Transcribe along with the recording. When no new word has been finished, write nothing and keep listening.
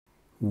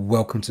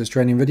Welcome to this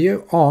training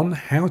video on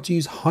how to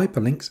use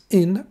hyperlinks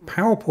in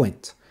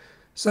PowerPoint.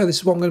 So this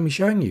is what I'm going to be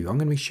showing you. I'm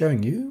going to be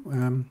showing you,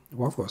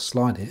 well, I've got a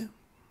slide here,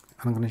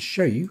 and I'm going to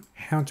show you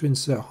how to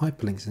insert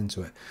hyperlinks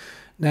into it.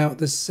 Now,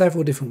 there's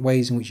several different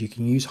ways in which you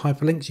can use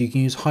hyperlinks. You can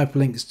use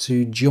hyperlinks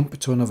to jump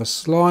to another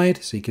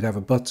slide. So you could have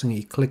a button that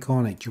you click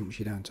on, it jumps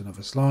you down to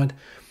another slide.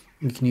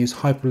 You can use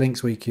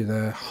hyperlinks where you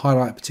could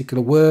highlight a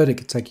particular word. It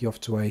could take you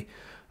off to a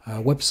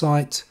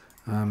website.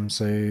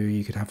 So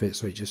you could have it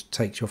so it just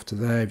takes you off to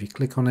there if you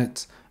click on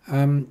it.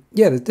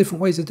 Yeah, there's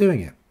different ways of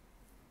doing it.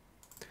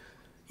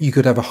 You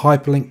could have a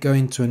hyperlink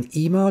going to an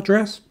email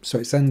address, so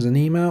it sends an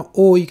email,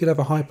 or you could have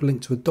a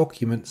hyperlink to a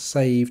document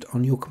saved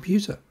on your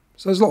computer.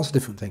 So there's lots of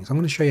different things. I'm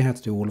going to show you how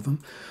to do all of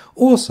them.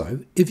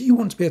 Also, if you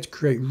want to be able to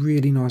create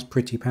really nice,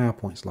 pretty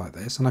PowerPoints like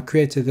this, and I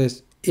created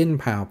this in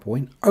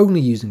PowerPoint, only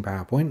using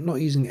PowerPoint,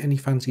 not using any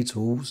fancy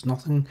tools,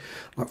 nothing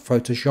like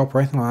Photoshop or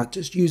anything like that,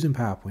 just using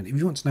PowerPoint. If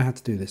you want to know how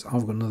to do this,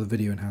 I've got another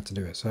video on how to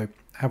do it. So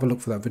have a look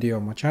for that video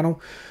on my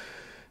channel.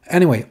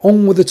 Anyway,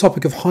 on with the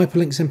topic of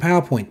hyperlinks in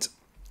PowerPoint.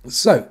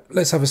 So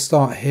let's have a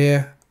start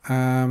here.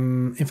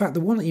 In fact, the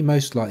one that you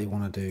most likely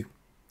want to do,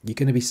 you're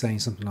going to be saying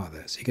something like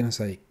this. You're going to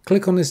say,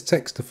 click on this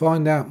text to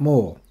find out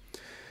more.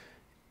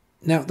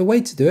 Now, the way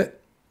to do it,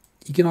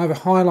 you can either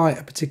highlight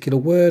a particular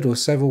word or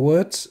several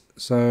words.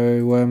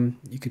 So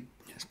you could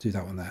just do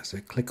that one there. So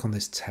click on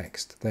this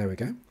text. There we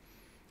go.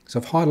 So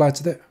I've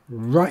highlighted it,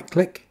 right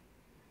click,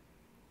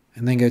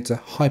 and then go to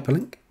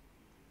hyperlink.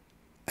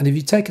 And if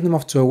you've taken them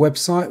off to a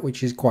website,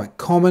 which is quite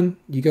common,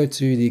 you go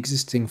to the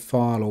existing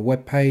file or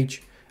web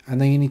page, and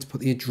then you need to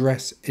put the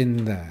address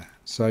in there.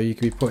 So you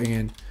could be putting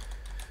in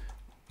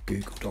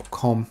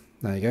google.com.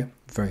 There you go.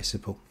 Very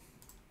simple.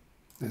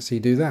 Let's see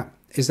you do that.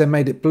 It's then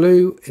made it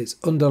blue, it's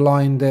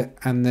underlined it,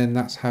 and then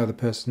that's how the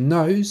person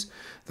knows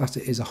that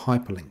it is a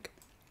hyperlink.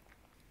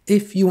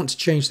 If you want to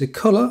change the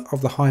color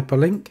of the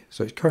hyperlink,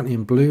 so it's currently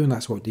in blue and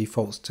that's what it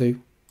defaults to,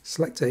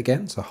 select it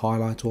again, so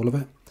highlight all of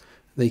it.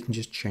 Then you can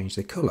just change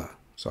the color.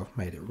 So I've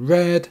made it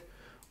red,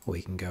 or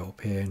you can go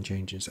up here and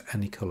change it to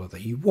any color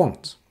that you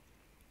want.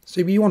 So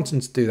if you want to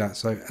do that,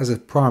 so as a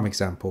prime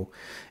example,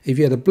 if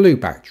you had a blue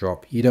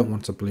backdrop, you don't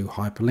want a blue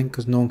hyperlink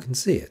because no one can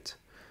see it.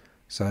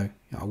 So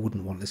I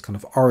wouldn't want this kind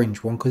of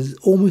orange one because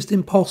it's almost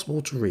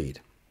impossible to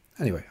read.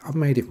 Anyway, I've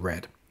made it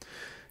red.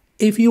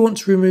 If you want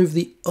to remove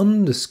the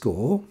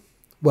underscore,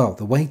 well,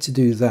 the way to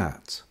do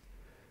that,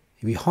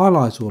 if you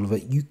highlight all of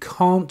it, you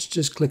can't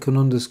just click on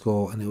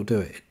underscore and it'll do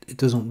it. It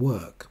doesn't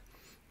work.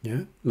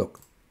 Yeah,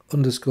 look,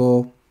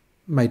 underscore,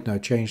 made no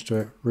change to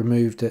it,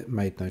 removed it,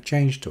 made no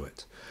change to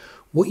it.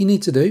 What you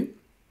need to do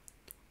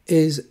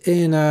is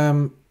in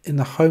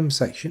the home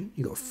section,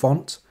 you've got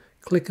font.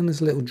 Click on this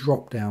little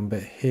drop down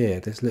bit here,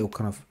 this little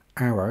kind of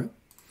arrow.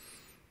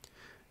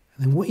 And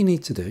then what you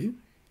need to do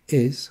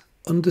is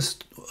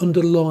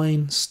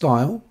underline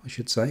style, I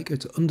should say. Go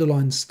to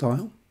underline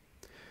style.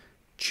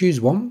 Choose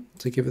one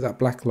to give it that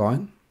black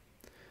line.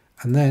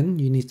 And then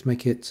you need to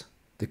make it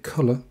the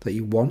color that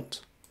you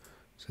want.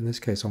 So in this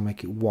case, I'll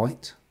make it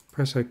white.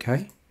 Press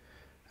OK.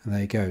 And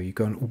there you go. You've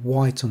got a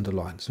white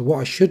underline. So what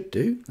I should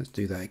do, let's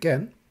do that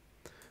again.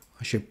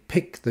 I should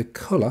pick the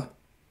color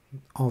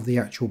of the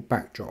actual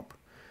backdrop.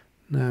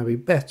 Now it'd be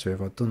better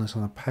if I'd done this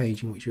on a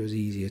page in which it was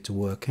easier to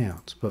work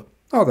out, but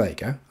oh, there you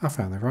go, I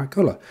found the right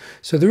colour.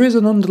 So there is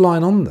an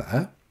underline on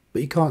there,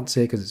 but you can't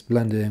see it because it's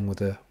blended in with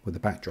the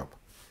backdrop.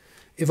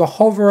 If I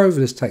hover over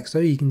this text though,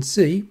 you can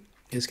see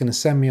it's going to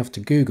send me off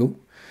to Google.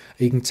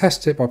 You can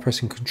test it by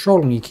pressing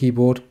Control on your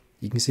keyboard.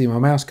 You can see my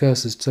mouse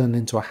cursor's turned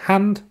into a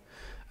hand,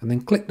 and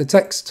then click the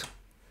text,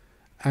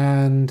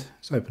 and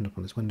it's opened up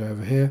on this window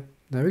over here.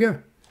 There we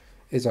go,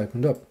 it's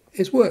opened up.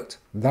 It's worked.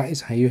 That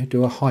is how you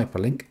do a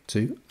hyperlink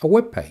to a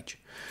web page.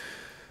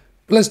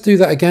 But let's do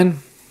that again.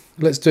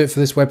 Let's do it for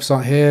this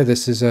website here.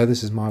 This is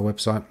my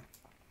website.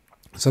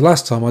 So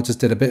last time I just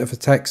did a bit of a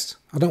text.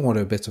 I don't want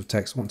to do a bit of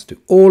text. I want to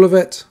do all of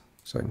it.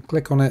 So I can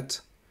click on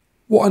it.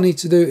 What I need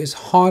to do is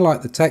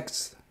highlight the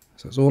text.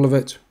 So it's all of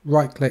it.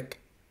 Right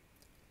click.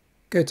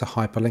 Go to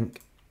hyperlink.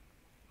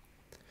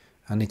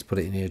 I need to put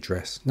it in the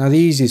address. Now the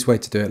easiest way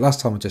to do it. Last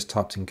time I just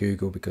typed in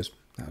Google because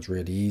that was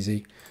really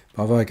easy.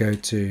 But if I go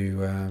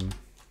to,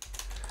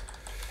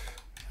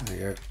 there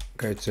you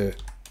go to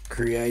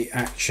create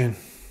action.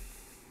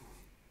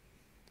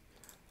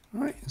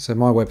 All right, so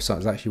my website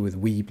is actually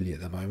with Weebly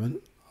at the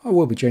moment. I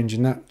will be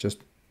changing that, just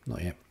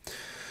not yet.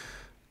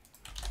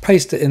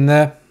 Paste it in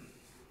there,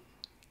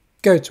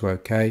 go to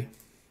OK,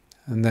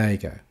 and there you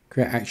go.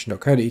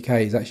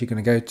 Createaction.co.uk is actually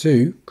going to go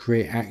to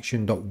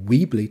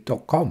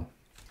createaction.weebly.com.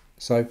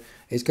 So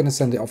it's going to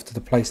send it off to the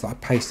place that I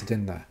pasted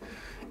in there.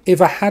 If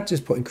I had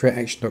just put in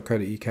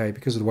createaction.co.uk,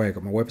 because of the way I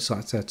got my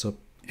website set up,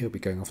 it'll be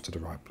going off to the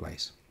right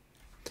place.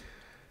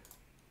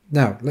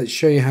 Now, let's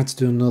show you how to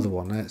do another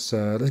one. Let's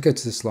go to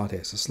this slide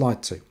here. So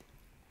slide 2.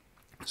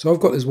 So I've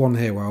got this one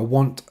here where I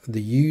want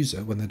the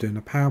user, when they're doing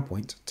a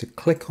PowerPoint, to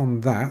click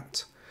on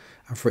that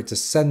and for it to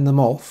send them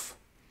off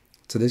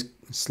to this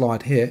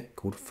slide here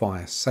called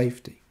Fire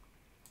Safety.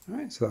 All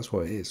right, so that's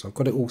what it is. So I've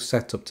got it all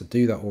set up to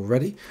do that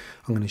already.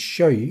 I'm going to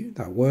show you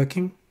that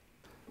working.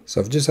 So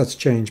I've just had to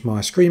change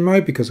my screen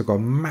mode because I've got a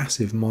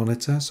massive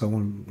monitor, so I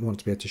want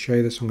to be able to show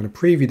you this. So I'm going to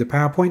preview the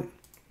PowerPoint.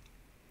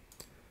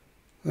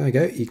 There we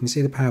go, you can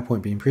see the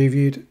PowerPoint being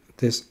previewed.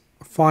 This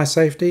fire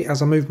safety,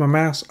 as I move my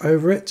mouse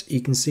over it,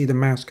 you can see the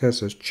mouse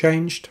cursor has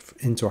changed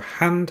into a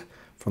hand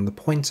from the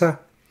pointer.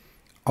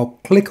 I'll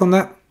click on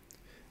that,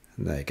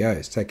 and there you go,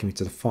 it's taking me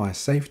to the fire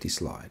safety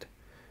slide.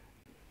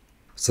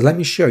 So let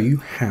me show you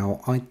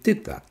how I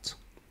did that.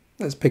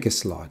 Let's pick a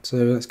slide. So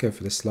let's go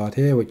for this slide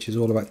here, which is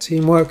all about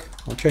teamwork.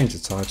 I'll change the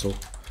title.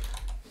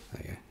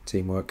 There you go,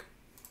 teamwork.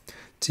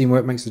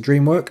 Teamwork makes the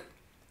dream work.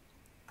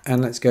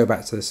 And let's go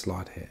back to this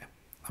slide here.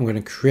 I'm going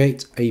to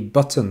create a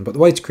button, but the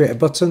way to create a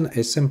button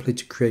is simply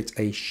to create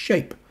a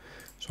shape.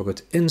 So I'll go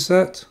to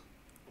Insert,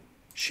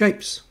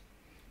 Shapes.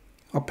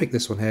 I'll pick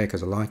this one here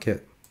because I like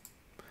it.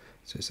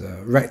 So it's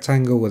a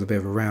rectangle with a bit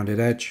of a rounded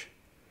edge.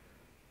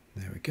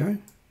 There we go.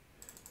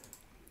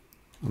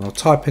 And I'll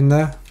type in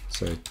there.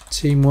 So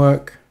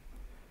teamwork.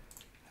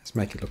 Let's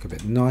make it look a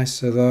bit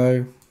nicer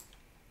though.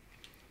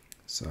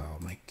 So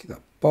I'll make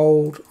that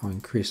bold. I'll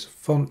increase the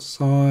font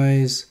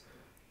size.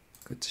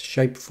 Go to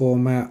shape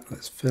format.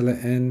 Let's fill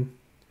it in.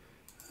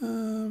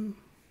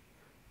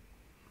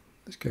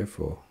 Let's go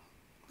for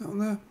that one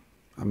there.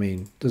 I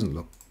mean, doesn't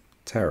look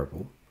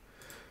terrible.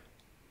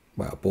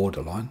 Well,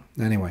 borderline.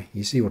 Anyway,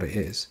 you see what it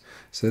is.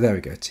 So there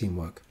we go,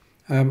 teamwork.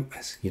 You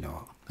know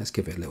what? Let's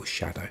give it a little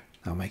shadow.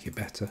 That'll make it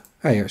better.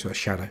 There you go, it's got a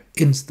shadow.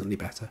 Instantly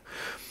better.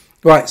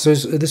 Right, so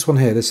this one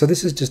here. So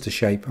this is just a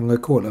shape. I'm going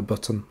to call it a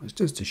button. It's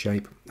just a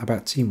shape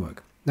about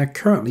teamwork. Now,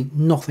 currently,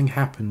 nothing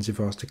happens if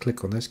I was to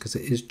click on this because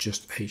it is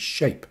just a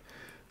shape.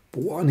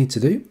 But what I need to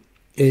do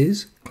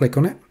is click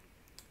on it,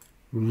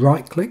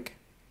 right-click,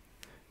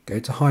 go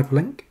to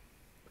hyperlink,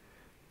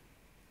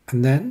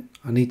 and then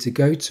I need to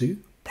go to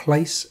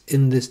place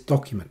in this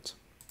document.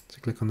 So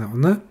click on that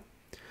one there,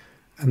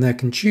 and then I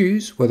can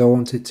choose whether I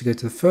want it to go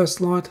to the first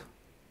slide,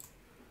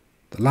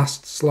 the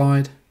last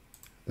slide,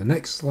 the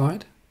next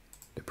slide,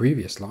 the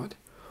previous slide,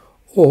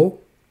 or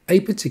a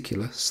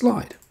particular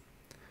slide.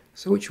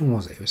 So which one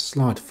was it? It was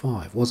slide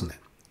 5, wasn't it?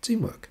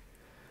 Teamwork.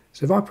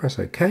 So if I press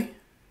OK,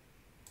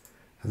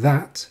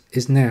 that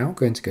is now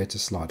going to go to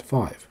slide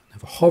 5.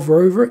 If I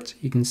hover over it,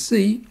 you can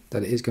see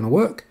that it is going to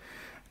work.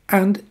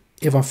 And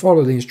if I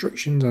follow the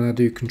instructions and I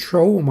do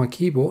Control on my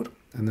keyboard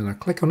and then I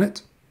click on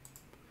it,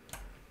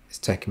 it's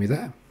taking me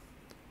there.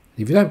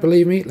 If you don't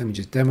believe me, let me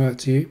just demo it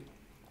to you.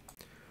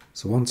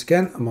 So once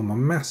again, I'm on my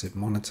massive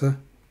monitor.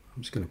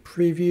 I'm just going to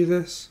preview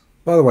this.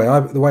 By the way,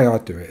 the way I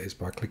do it is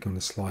by clicking on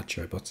the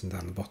slideshow button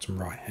down the bottom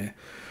right here.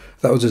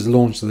 That will just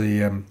launch the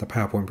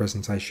PowerPoint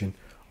presentation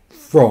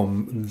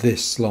from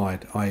this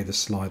slide, i.e. the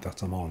slide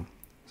that I'm on.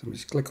 So we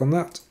just click on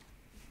that.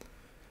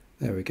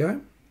 There we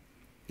go.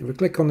 If we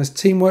click on this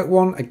teamwork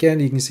one, again,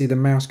 you can see the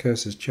mouse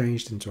cursor has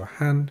changed into a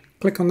hand.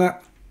 Click on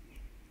that,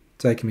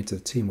 taking me to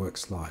the teamwork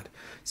slide.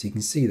 So you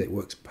can see that it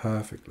works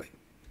perfectly.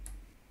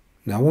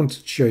 Now I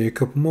wanted to show you a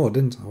couple more,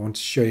 didn't I? I wanted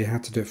to show you how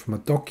to do it from a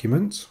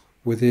document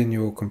within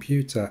your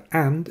computer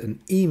and an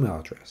email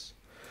address.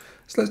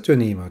 So let's do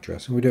an email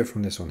address, and we'll do it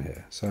from this one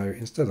here. So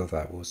instead of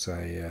that, we'll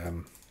say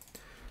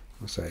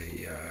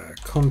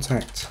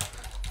contact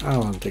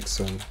Alan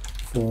Dixon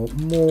for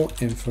more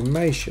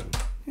information.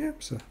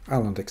 Yep, so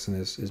Alan Dixon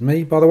is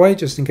me, by the way,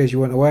 just in case you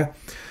weren't aware.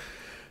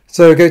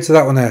 So go to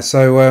that one there.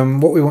 So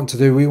what we want to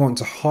do, we want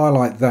to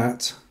highlight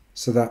that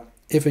so that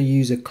if a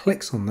user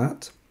clicks on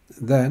that,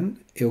 then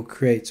it'll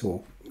create,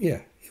 or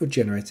yeah, it'll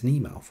generate an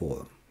email for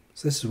them.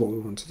 So this is what we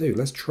want to do.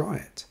 Let's try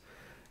it.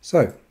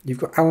 So you've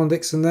got Alan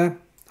Dixon there,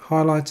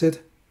 highlighted,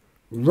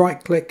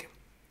 right click,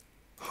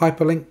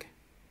 hyperlink,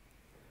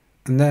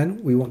 and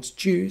then we want to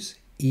choose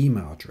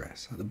email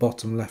address at the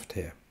bottom left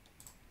here.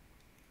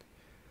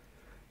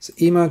 So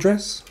email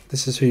address,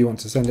 this is who you want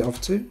to send it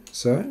off to.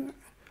 So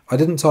I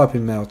didn't type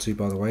in mail to,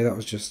 by the way. That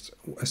was just,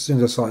 as soon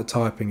as I started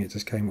typing, it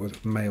just came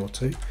with mail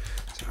to.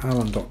 So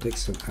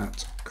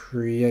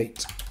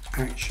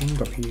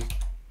alan.dixon@createaction.co.uk.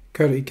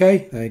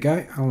 There you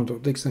go,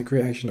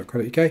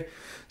 alan.dixon@createaction.co.uk.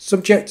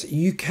 Subject,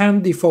 you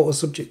can default a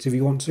subject if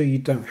you want to. You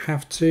don't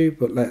have to,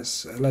 but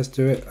let's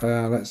do it.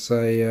 Let's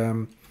say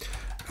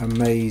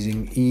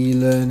amazing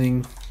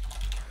e-learning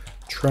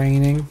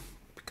training,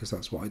 because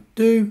that's what I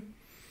do.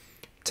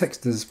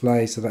 Text to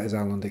display, so that is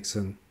Alan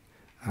Dixon.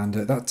 And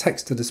that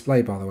text to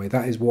display, by the way,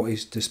 that is what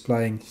is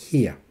displaying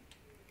here.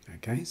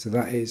 Okay, so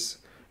that is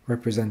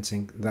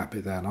representing that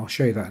bit there, and I'll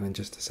show you that in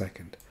just a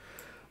second.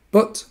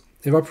 But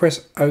if I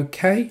press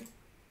OK, you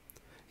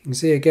can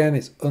see again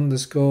it's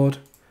underscored,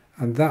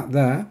 and that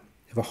there,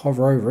 if I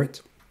hover over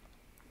it,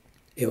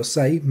 it will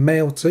say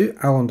mail to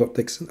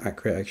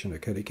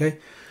alan.dixon@createaction.co.uk.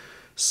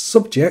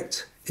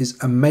 Subject is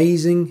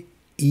amazing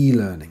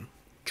e-learning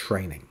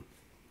training.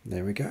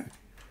 There we go.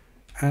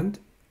 And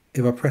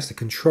if I press the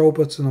control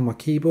button on my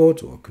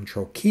keyboard, or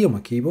control key on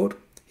my keyboard,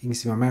 you can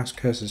see my mouse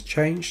cursor has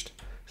changed.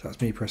 So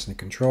that's me pressing the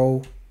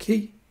control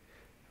key.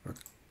 If I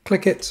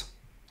click it,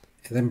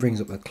 it then brings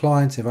up the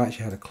client. If I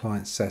actually had a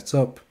client set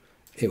up,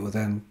 it will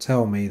then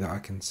tell me that I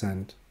can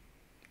send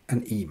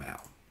an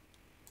email.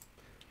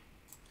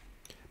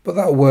 but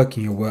that'll work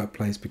in your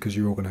workplace because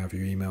you're all going to have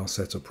your email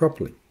set up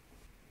properly.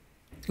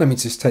 Let me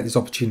just take this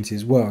opportunity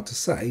as well to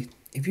say,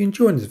 if you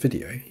enjoyed this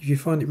video, if you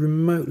find it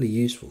remotely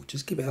useful,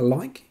 just give it a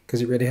like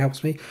because it really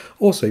helps me.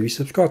 Also, if you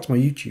subscribe to my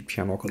YouTube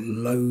channel, I've got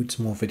loads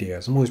more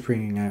videos. I'm always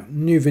bringing out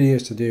new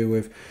videos to do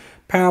with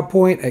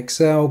PowerPoint,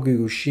 Excel,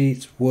 Google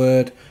Sheets,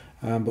 Word,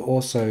 but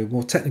also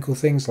more technical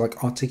things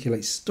like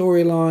Articulate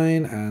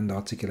Storyline and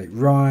Articulate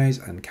Rise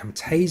and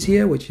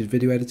Camtasia, which is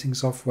video editing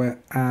software,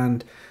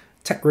 and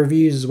tech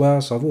reviews as well.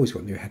 So I've always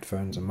got new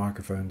headphones and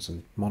microphones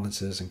and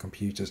monitors and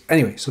computers.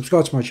 Anyway,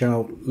 subscribe to my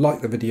channel,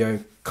 like the video,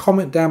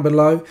 comment down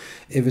below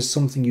if there's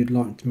something you'd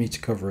like me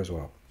to cover as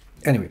well.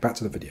 Anyway, back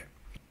to the video.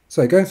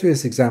 So going through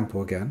this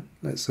example again,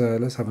 let's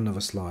have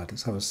another slide.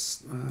 Let's have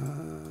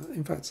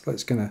in fact, I'm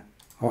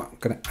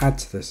gonna add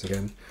to this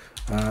again,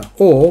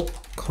 or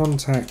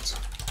contact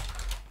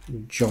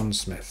John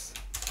Smith.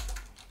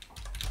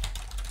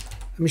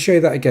 Let me show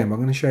you that again, but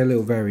I'm going to show you a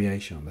little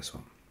variation on this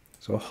one.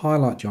 So I'll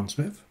highlight John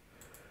Smith.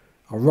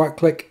 I'll right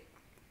click.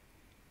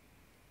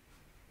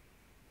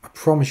 I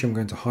promise you I'm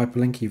going to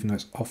hyperlink even though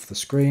it's off the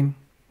screen.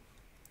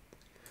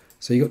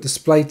 So you've got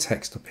display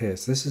text up here.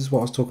 So this is what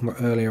I was talking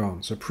about earlier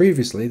on. So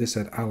previously this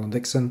said Alan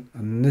Dixon,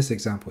 and in this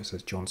example it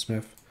says John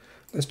Smith.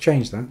 Let's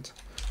change that.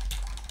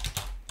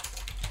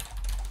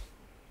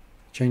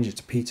 Change it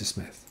to Peter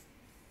Smith.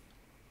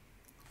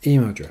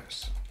 Email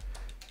address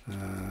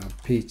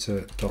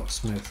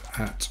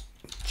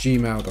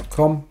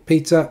peter.smith@gmail.com.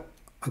 Peter,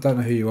 I don't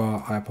know who you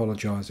are. I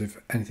apologise if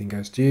anything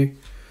goes to you.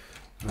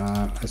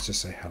 Let's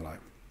just say hello.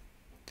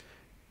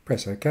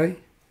 Press OK.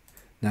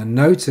 Now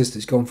notice that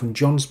it's gone from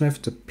John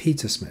Smith to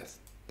Peter Smith.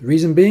 The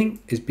reason being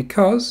is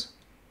because,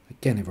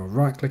 again, if I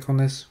right click on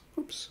this,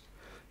 oops,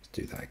 let's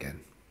do that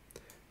again.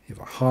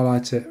 If I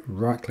highlight it,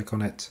 right click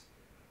on it,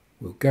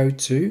 we'll go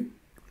to,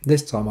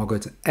 this time I'll go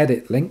to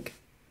edit link,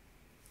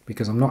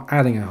 because I'm not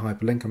adding a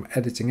hyperlink, I'm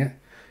editing it.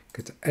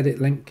 Go to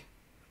edit link,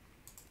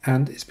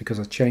 and it's because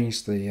I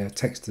changed the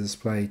text to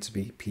display to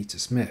be Peter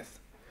Smith.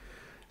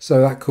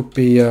 So that could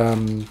be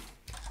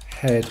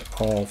Head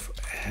of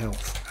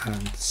Health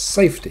and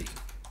Safety.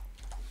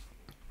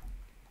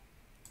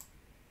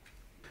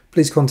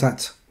 Please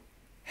contact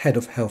Head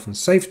of Health and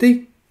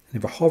Safety, and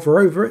if I hover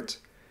over it,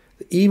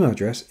 the email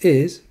address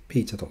is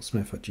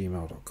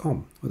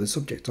peter.smith@gmail.com with the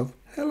subject of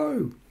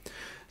hello.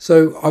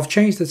 So I've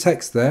changed the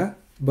text there,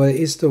 but it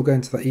is still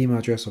going to that email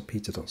address of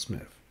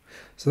peter.smith.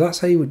 So that's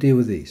how you would deal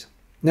with these.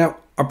 Now,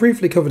 I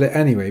briefly covered it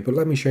anyway, but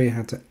let me show you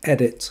how to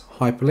edit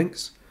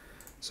hyperlinks.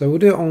 So we'll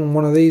do it on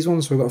one of these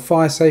ones. So we've got a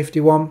fire safety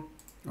one.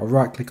 I'll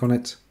right click on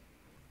it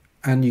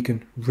and you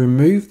can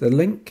remove the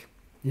link.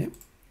 Yep.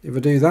 If I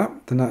do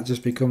that, then that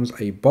just becomes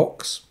a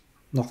box.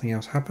 Nothing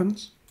else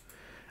happens.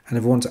 And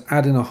if I want to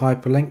add in a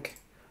hyperlink,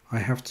 I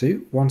have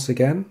to, once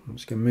again, I'm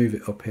just going to move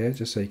it up here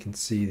just so you can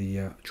see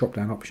the drop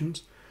down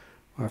options.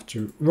 I have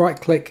to right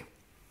click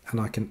and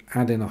I can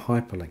add in a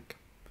hyperlink.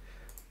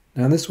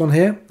 Now in this one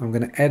here, I'm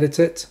going to edit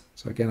it.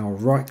 So again, I'll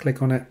right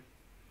click on it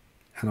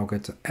and I'll go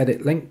to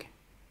edit link.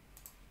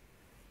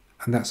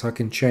 And that's how I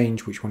can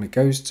change which one it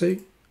goes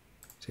to.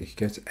 So you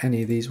can go to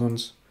any of these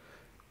ones.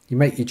 You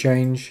make your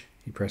change,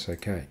 you press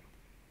OK.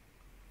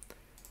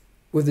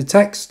 With the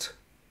text,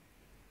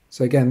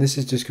 so again, this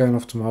is just going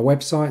off to my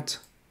website.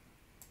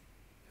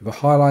 If I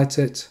highlight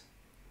it,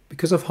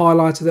 because I've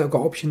highlighted it, I've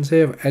got options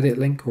here of edit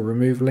link or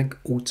remove link.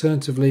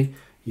 Alternatively,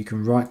 you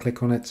can right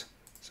click on it.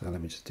 So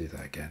let me just do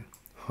that again.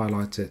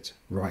 Highlight it,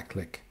 right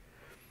click.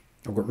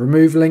 I've got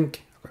remove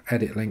link, I've got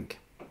edit link.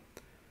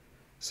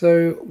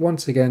 So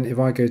once again, if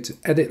I go to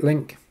edit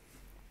link,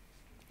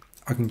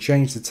 I can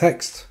change the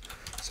text.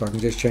 So I can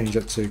just change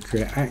that to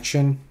create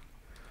action,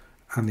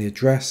 and the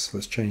address,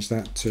 let's change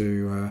that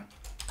to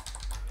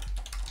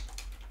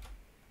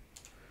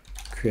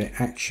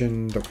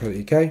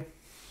createaction.co.uk.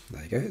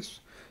 There you go, it's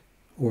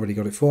already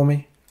got it for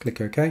me.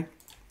 Click OK.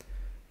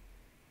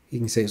 You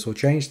can see it's all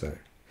changed though.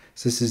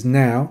 So this is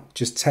now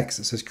just text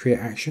that says create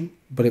action,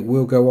 but it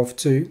will go off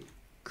to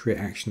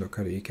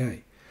createaction.co.uk.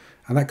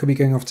 And that could be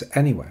going off to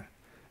anywhere.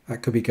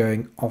 That could be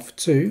going off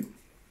to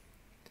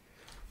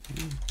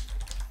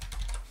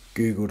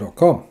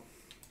google.com.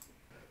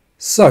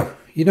 So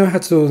you know how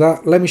to do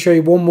that. Let me show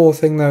you one more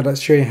thing though.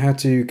 Let's show you how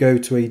to go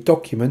to a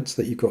document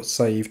that you've got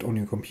saved on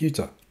your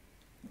computer.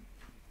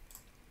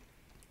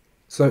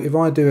 So if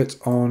I do it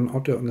on,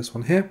 I'll do it on this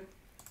one here.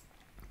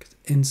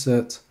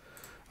 Insert,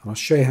 and I'll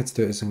show you how to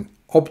do it as an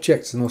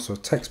object and also a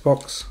text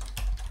box.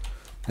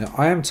 Now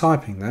I am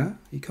typing there.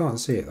 You can't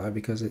see it though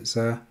because it's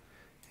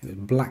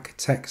black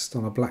text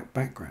on a black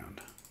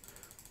background.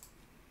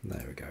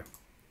 There we go.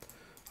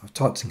 I've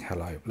typed in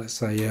hello. Let's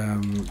say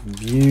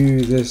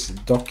view this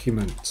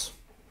document.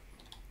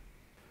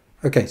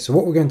 Okay, so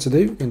what we're going to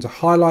do, we're going to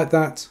highlight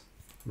that,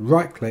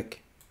 right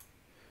click,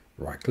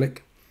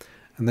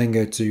 and then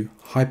go to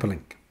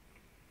hyperlink.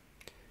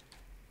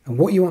 And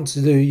what you want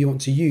to do, you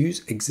want to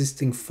use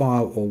existing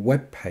file or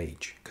web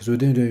page, because we're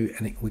going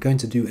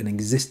to do an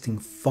existing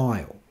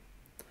file.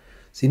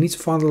 So you need to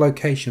find the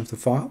location of the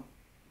file.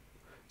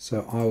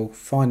 So I'll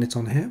find it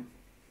on here.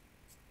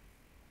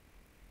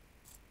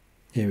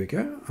 Here we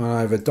go.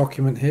 I have a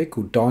document here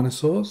called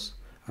dinosaurs.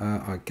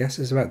 I guess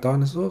it's about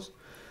dinosaurs.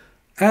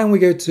 And we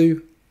go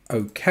to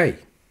OK.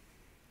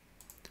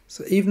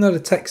 So even though the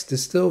text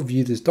is still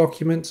view this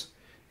document,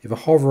 if I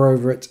hover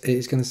over it, it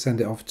is going to send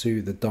it off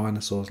to the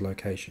dinosaurs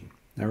location.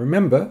 Now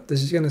remember,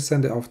 this is going to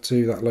send it off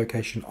to that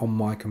location on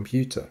my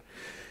computer.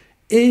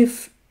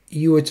 If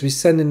you were to be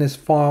sending this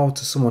file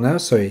to someone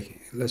else, sorry,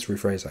 let's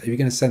rephrase that. If you're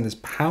going to send this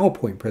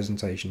PowerPoint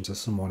presentation to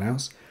someone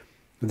else,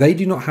 they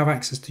do not have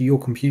access to your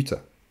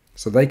computer.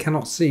 So they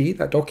cannot see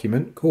that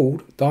document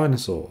called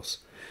dinosaurs.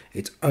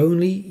 It's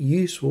only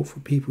useful for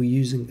people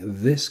using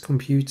this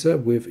computer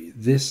with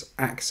this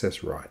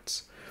access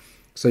rights.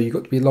 So you've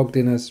got to be logged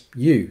in as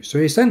you. So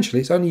essentially,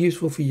 it's only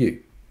useful for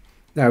you.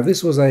 Now, if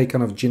this was a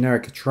kind of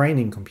generic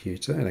training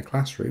computer in a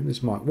classroom,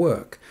 this might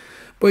work.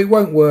 But it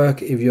won't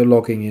work if you're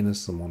logging in as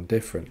someone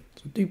different.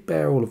 So do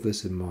bear all of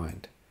this in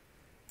mind.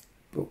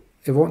 But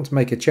if I want to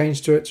make a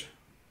change to it,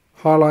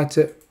 highlight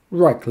it,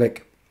 right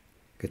click,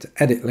 go to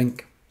edit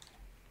link.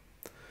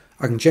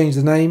 I can change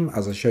the name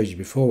as I showed you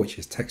before, which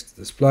is text to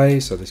display.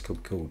 So this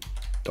could be called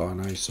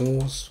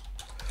dinosaurs.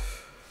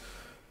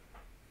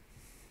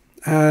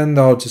 And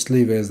I'll just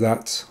leave it as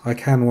that. I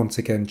can once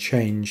again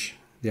change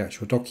the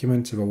actual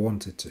document if I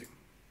wanted to.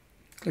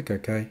 Click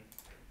OK.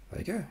 There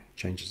you go.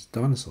 Changes to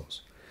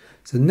dinosaurs.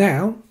 So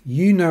now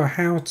you know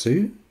how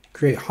to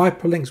create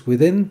hyperlinks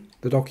within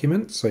the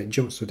document so it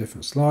jumps to a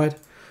different slide.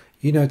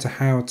 You know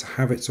how to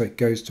have it so it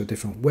goes to a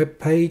different web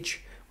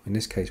page, in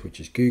this case which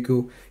is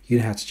Google. You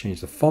know how to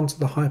change the font of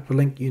the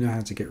hyperlink. You know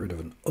how to get rid of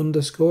an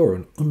underscore or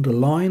an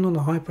underline on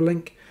a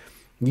hyperlink.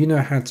 You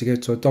know how to go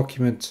to a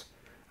document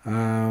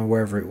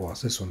wherever it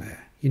was, this one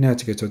here. You know how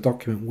to go to a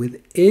document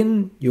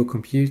within your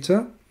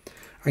computer,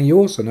 and you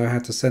also know how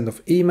to send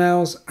off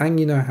emails, and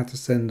you know how to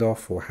send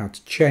off or how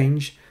to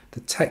change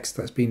the text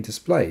that's being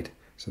displayed.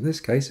 So in this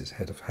case it's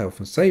Head of Health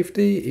and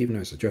Safety, even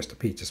though it's addressed to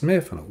Peter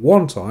Smith, and at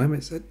one time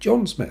it said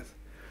John Smith.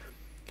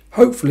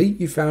 Hopefully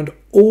you found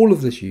all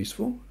of this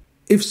useful.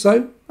 If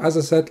so, as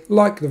I said,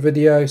 like the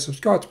video,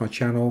 subscribe to my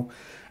channel,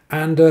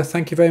 and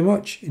thank you very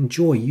much.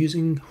 Enjoy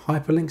using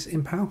hyperlinks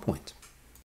in PowerPoint.